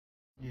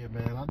Yeah,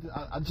 man.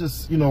 I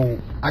just, you know,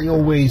 I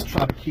always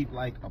try to keep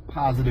like a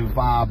positive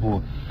vibe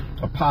or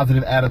a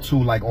positive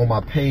attitude, like on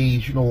my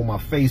page, you know, on my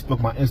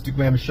Facebook, my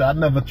Instagram and shit. I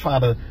never try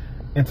to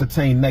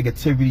entertain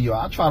negativity, or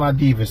I try not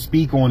to even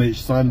speak on it,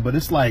 son. But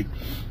it's like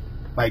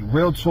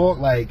real talk,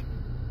 like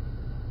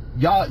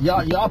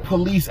y'all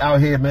police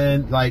out here,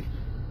 man. Like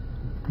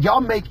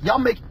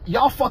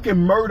y'all fucking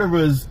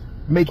murderers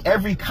make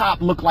every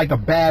cop look like a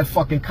bad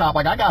fucking cop.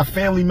 Like I got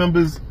family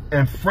members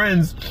and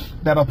friends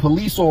that are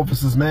police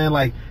officers, man.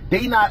 Like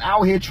they not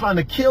out here trying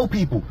to kill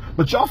people,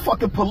 but y'all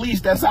fucking police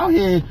that's out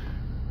here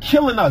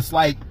killing us.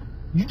 Like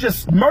you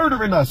just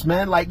murdering us,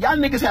 man. Like y'all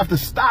niggas have to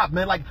stop,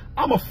 man. Like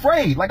I'm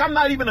afraid. Like I'm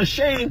not even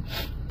ashamed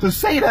to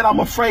say that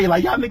I'm afraid.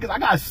 Like y'all niggas, I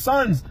got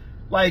sons.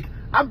 Like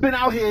I've been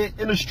out here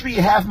in the street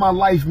half my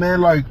life, man.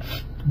 Like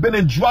been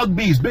in drug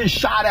beefs, been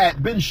shot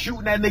at, been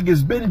shooting at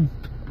niggas, been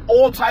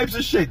all types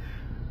of shit.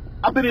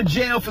 I've been in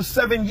jail for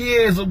 7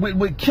 years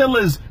with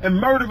killers and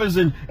murderers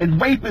and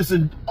rapists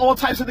and all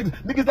types of things.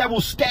 Niggas that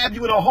will stab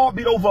you in a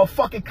heartbeat over a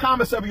fucking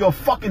commissary or a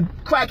fucking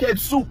crackhead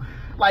soup.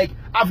 Like,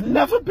 I've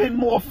never been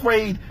more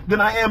afraid than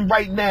I am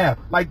right now.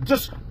 Like,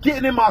 just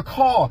getting in my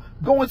car,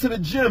 going to the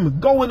gym,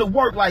 going to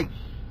work. Like,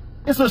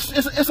 it's a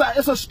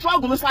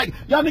struggle. It's like,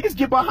 y'all niggas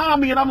get behind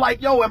me and I'm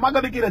like, yo, am I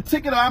going to get a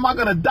ticket or am I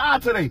going to die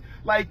today?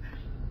 Like,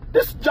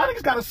 y'all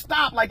niggas got to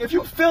stop. Like, if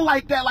you feel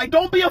like that, like,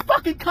 don't be a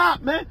fucking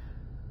cop, man.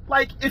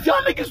 Like, if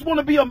y'all niggas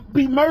want to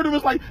be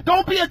murderers, like,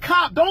 don't be a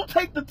cop. Don't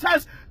take the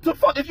test to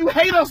fuck. If you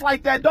hate us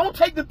like that, don't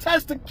take the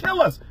test to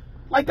kill us.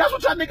 Like, that's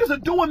what y'all niggas are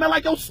doing, man.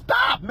 Like, yo,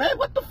 stop, man.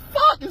 What the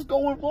fuck is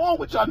going wrong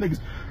with y'all niggas?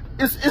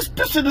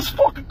 This shit is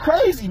fucking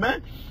crazy,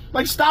 man.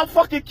 Like, stop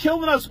fucking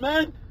killing us,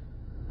 man.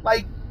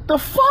 Like, the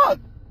fuck?